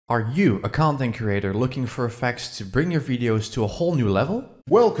Are you a content creator looking for effects to bring your videos to a whole new level?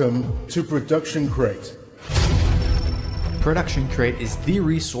 Welcome to Production Crate. Production Crate is the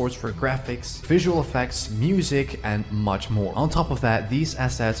resource for graphics, visual effects, music, and much more. On top of that, these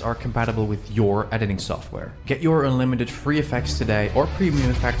assets are compatible with your editing software. Get your unlimited free effects today or premium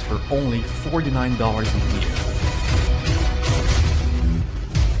effects for only $49 a year.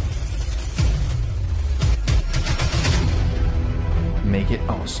 Make it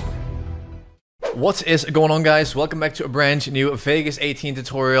awesome. What is going on, guys? Welcome back to a brand new Vegas 18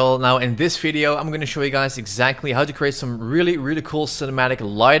 tutorial. Now in this video I'm going to show you guys exactly how to create some really cool cinematic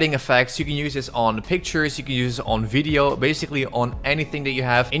lighting effects. You can use this on pictures, you can use it on video, basically on anything that you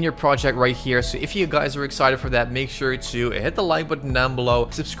have in your project right here. So if you guys are excited for that, make sure to hit the like button down below,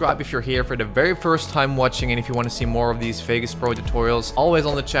 subscribe if you're here for the very first time watching, and if you want to see more of these Vegas Pro tutorials, always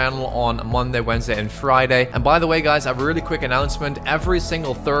on the channel on Monday, Wednesday and Friday. And by the way guys, I have a really quick announcement. Every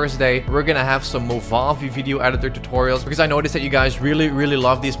single Thursday we're gonna have some Movavi video editor tutorials, because I noticed that you guys really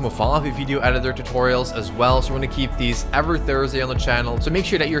love these Movavi video editor tutorials as well. So we're gonna keep these every Thursday on the channel, so make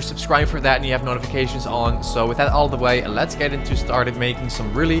sure that you're subscribed for that and you have notifications on. So with that out of the way, let's get into started making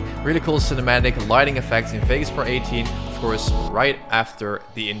some really cool cinematic lighting effects in Vegas Pro 18, of course right after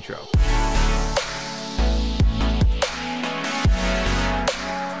the intro.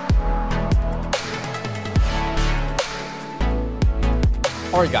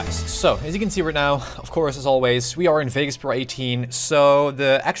 Alright guys, so as you can see right now, of course as always, we are in Vegas Pro 18. So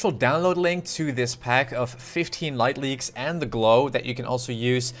the actual download link to this pack of 15 light leaks and the glow that you can also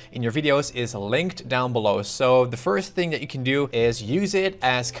use in your videos is linked down below. So the first thing that you can do is use it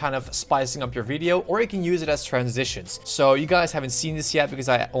as kind of spicing up your video, or you can use it as transitions. So you guys haven't seen this yet because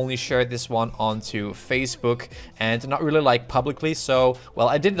I only shared this one onto Facebook and not really like publicly. So, well,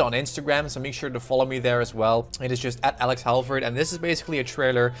 I did it on Instagram, so make sure to follow me there as well. It is just @AlexHalford, and this is basically a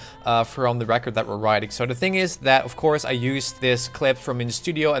trailer from the record that we're writing. So the thing is that, of course, I used this clip from in the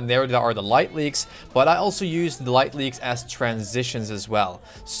studio, and there are the light leaks, but I also used the light leaks as transitions as well.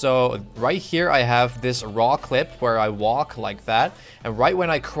 So right here I have this raw clip where I walk like that, and right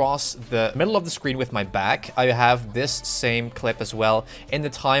when I cross the middle of the screen with my back, I have this same clip as well in the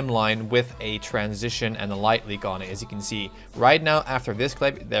timeline with a transition and a light leak on it. As you can see right now, after this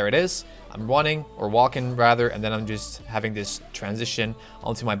clip, there it is. I'm running, or walking rather, and then I'm just having this transition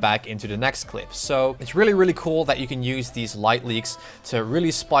onto my back into the next clip. So it's really cool that you can use these light leaks to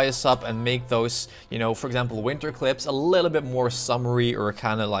really spice up and make those, you know, for example, winter clips a little bit more summery or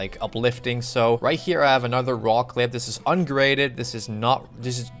kind of like uplifting. So right here I have another raw clip. This is ungraded. This is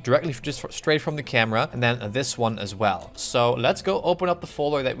directly just straight from the camera, and then this one as well. So let's go open up the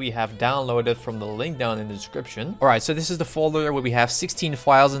folder that we have downloaded from the link down in the description. All right, so this is the folder where we have 16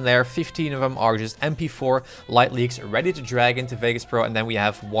 files in there. 15 of them are just MP4 light leaks ready to drag into Vegas Pro, and then we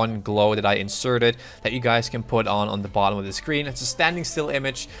have one glow that I inserted that you guys can put on the bottom of the screen. It's a standing still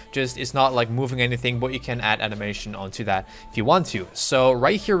image, just it's not like moving anything, but you can add animation onto that if you want to. So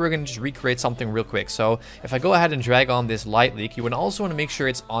right here we're going to just recreate something real quick. So if I go ahead and drag on this light leak, you would also want to make sure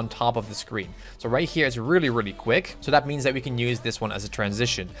it's on top of the screen. So right here it's really quick, so that means that we can use this one as a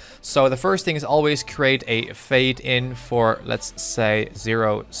transition. So the first thing is always create a fade in for, let's say,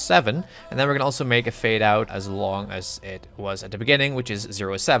 0.7, and then we're gonna also make a fade out as long as it was at the beginning, which is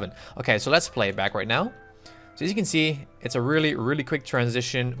 0.7. Okay, so let's play it back right now. So as you can see, it's a really quick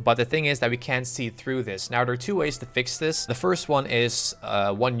transition, but the thing is that we can't see through this. Now there are two ways to fix this. The first one is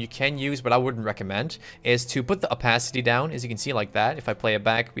one you can use, but I wouldn't recommend, is to put the opacity down. As you can see, like that. If I play it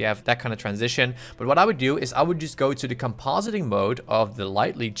back, we have that kind of transition. But what I would do is I would just go to the compositing mode of the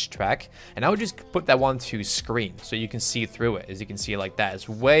light leak track, and I would just put that one to screen so you can see through it. As you can see, like that. It's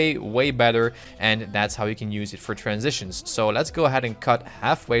way better, and that's how you can use it for transitions. So let's go ahead and cut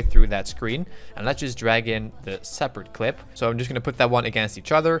halfway through that screen, and let's just drag in the separate clip. So I'm just going to put that one against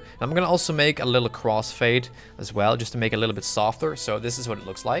each other, and I'm going to also make a little crossfade as well, just to make it a little bit softer. So this is what it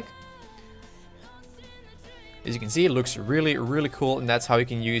looks like. As you can see, it looks really cool, and that's how you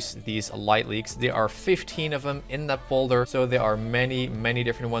can use these light leaks. There are 15 of them in that folder, so there are many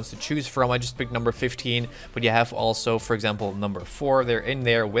different ones to choose from. I just picked number 15, but you have also, for example, number 4. They're in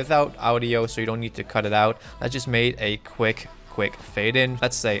there without audio, so you don't need to cut it out. I just made a quick fade in,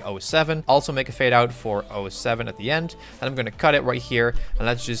 let's say 0.7. Also make a fade out for 0.7 at the end, and I'm going to cut it right here, and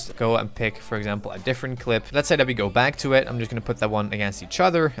let's just go and pick, for example, a different clip. Let's say that we go back to it. I'm just going to put that one against each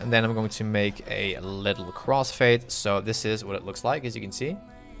other, and then I'm going to make a little crossfade. So this is what it looks like, as you can see.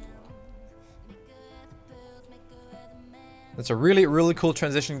 That's a really cool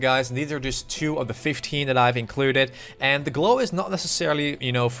transition, guys, and these are just 2 of the 15 that I've included. And the glow is not necessarily,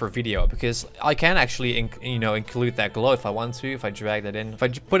 you know, for video, because I can actually include that glow if I want to, if I drag that in. If I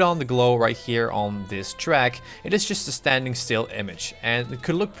put on the glow right here on this track, it is just a standing still image, and it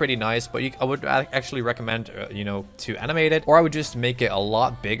could look pretty nice, but I would actually recommend you know, to animate it, or I would just make it a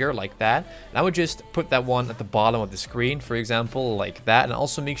lot bigger like that, and I would just put that one at the bottom of the screen, for example, like that, and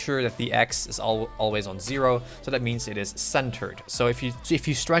also make sure that the X is always on 0, so that means it is centered. So if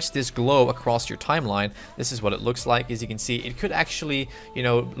you stretch this glow across your timeline, this is what it looks like. As you can see, it could actually, you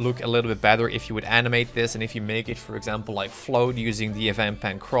know, look a little bit better if you would animate this, and if you make it, for example, like float using the event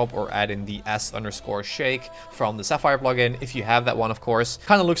pen crop, or add in the S_shake from the Sapphire plugin, if you have that one, of course.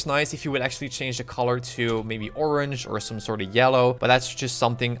 Kind of looks nice if you would actually change the color to maybe orange or some sort of yellow, but that's just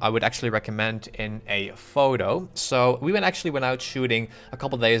something I would actually recommend in a photo. So we actually went out shooting a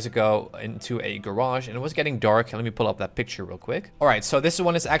couple days ago into a garage, and it was getting dark. Let me pull up that picture real quick. All right, so this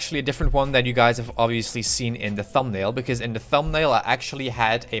one is actually a different one that you guys have obviously seen in the thumbnail, because in the thumbnail I actually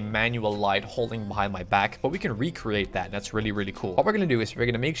had a manual light holding behind my back, but we can recreate that. That's really cool. What we're gonna do is we're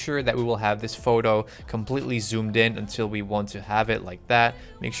gonna make sure that we will have this photo completely zoomed in until we want to have it like that.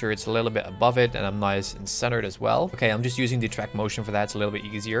 Make sure it's a little bit above it, and I'm nice and centered as well. Okay, I'm just using the track motion for that. It's a little bit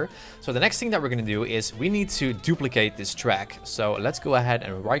easier. So the next thing that we're gonna do is we need to duplicate this track. So let's go ahead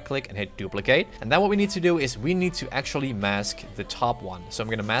and right click and hit duplicate, and then what we need to do is we need to actually mask the top one. So I'm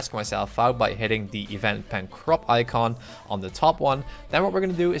going to mask myself out by hitting the event pen crop icon on the top one. Then what we're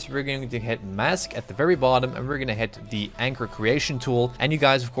going to do is we're going to hit mask at the very bottom, and we're going to hit the anchor creation tool. And you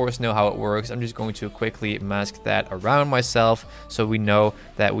guys of course know how it works. I'm just going to quickly mask that around myself, so we know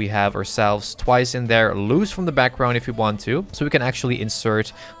that we have ourselves twice in there. Loose from the background if you want to, so we can actually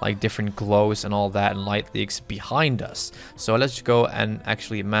insert like different glows and all that and light leaks behind us. So let's go and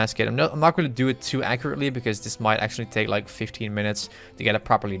actually mask it. I'm not going to do it too accurately, because this might actually take like 15 minutes to get it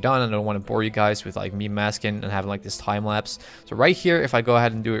properly done, and I don't want to bore you guys with like me masking and having like this time lapse. So right here, if I go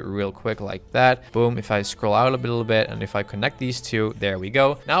ahead and do it real quick like that, boom, if I scroll out a little bit, and if I connect these two, there we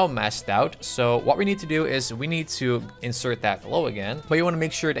go. Now I'm masked out. So what we need to do is we need to insert that glow again, but you want to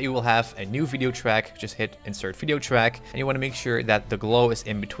make sure that you will have a new video track. Just hit insert video track, and you want to make sure that the glow is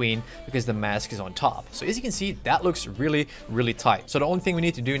in between, because the mask is on top. So as you can see, that looks really tight. So the only thing we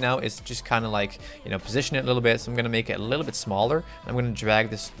need to do now is just kind of like, you know, position it a little bit. So I'm going to make it a little bit smaller. I'm going to drag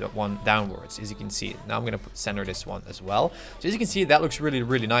this one downwards, as you can see. Now I'm going to center this one as well. So as you can see, that looks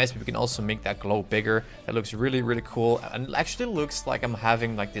really nice, but we can also make that glow bigger. That looks really cool, and it actually looks like I'm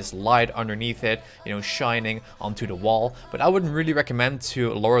having like this light underneath it, you know, shining onto the wall. But I wouldn't really recommend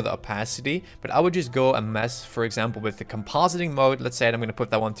to lower the opacity, but I would just go and mess, for example, with the compositing mode. Let's say I'm going to put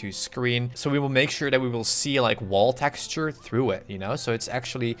that one to screen, so we will make sure that we will see like wall texture through it, you know, so it's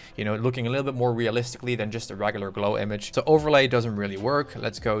actually, you know, looking a little bit more realistically than just a regular glow image. So overlay doesn't really work.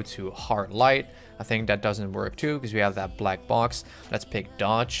 Let's go to hard light. I think that doesn't work too, because we have that black box. Let's pick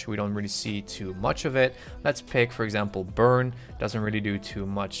dodge. We don't really see too much of it. Let's pick, for example, burn. Doesn't really do too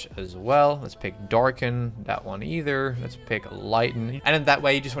much as well. Let's pick darken. That one either. Let's pick lighten. And in that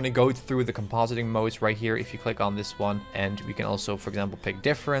way, you just want to go through the compositing modes right here if you click on this one. And we can also, for example, pick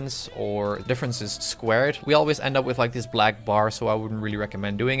difference, or difference is squared. We always end up with like this black bar, so I wouldn't really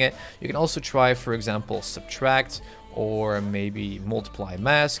recommend doing it. You can also try, for example, subtract, or maybe multiply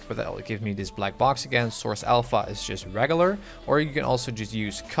mask, but that will give me this black box again. Source alpha is just regular, or you can also just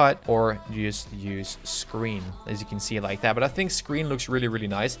use cut, or just use screen, as you can see like that. But I think screen looks really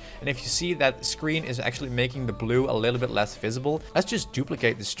nice, and if you see that screen is actually making the blue a little bit less visible, let's just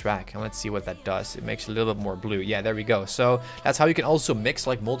duplicate this track and let's see what that does. It makes it a little bit more blue. Yeah, there we go. So that's how you can also mix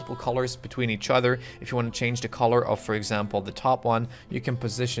like multiple colors between each other. If you want to change the color of, for example, the top one, you can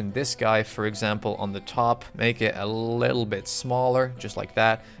position this guy, for example, on the top, make it a little bit smaller, just like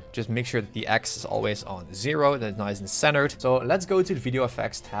that. Just make sure that the X is always on 0, that's nice and centered. So let's go to the video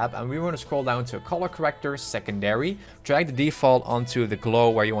effects tab, and we want to scroll down to color corrector secondary, drag the default onto the glow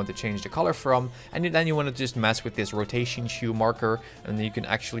where you want to change the color from, and then you want to just mess with this rotation hue marker, and then you can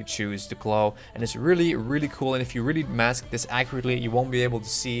actually choose the glow, and it's really cool. And if you really mask this accurately, you won't be able to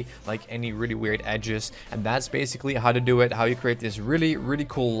see like any really weird edges, and that's basically how to do it, how you create this really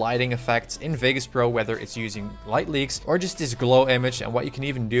cool lighting effects in Vegas Pro, whether it's using light leaks or just this glow image. And what you can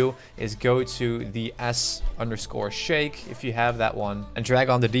even do is go to the S_shake if you have that one, and drag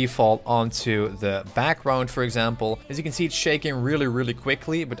on the default onto the background, for example. As you can see, it's shaking really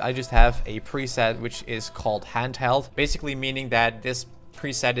quickly, but I just have a preset which is called handheld, basically meaning that this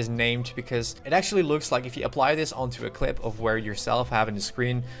preset is named because it actually looks like if you apply this onto a clip of where yourself having the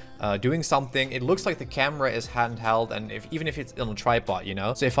screen doing something. It looks like the camera is handheld, and even if it's on a tripod, you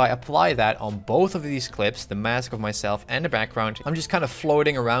know. So if I apply that on both of these clips, the mask of myself and the background, I'm just kind of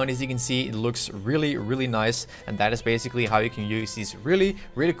floating around. As you can see, it looks really, really nice, and that is basically how you can use these really,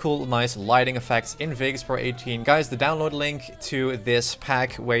 really cool, nice lighting effects in Vegas Pro 18. Guys, the download link to this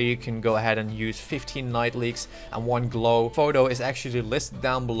pack where you can go ahead and use 15 night leaks and 1 glow photo is actually listed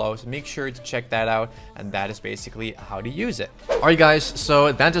down below, so make sure to check that out, and that is basically how to use it. Alright guys,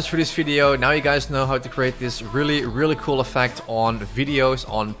 so that's it for this video. Now you guys know how to create this really, really cool effect on videos,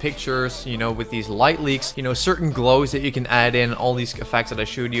 on pictures, you know, with these light leaks, you know, certain glows that you can add in, all these effects that I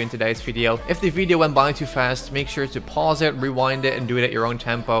showed you in today's video. If the video went by too fast, make sure to pause it, rewind it, and do it at your own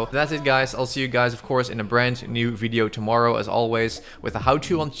tempo. That's it guys. I'll see you guys, of course, in a brand new video tomorrow, as always, with a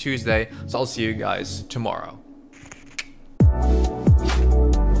how-to on Tuesday. So I'll see you guys tomorrow.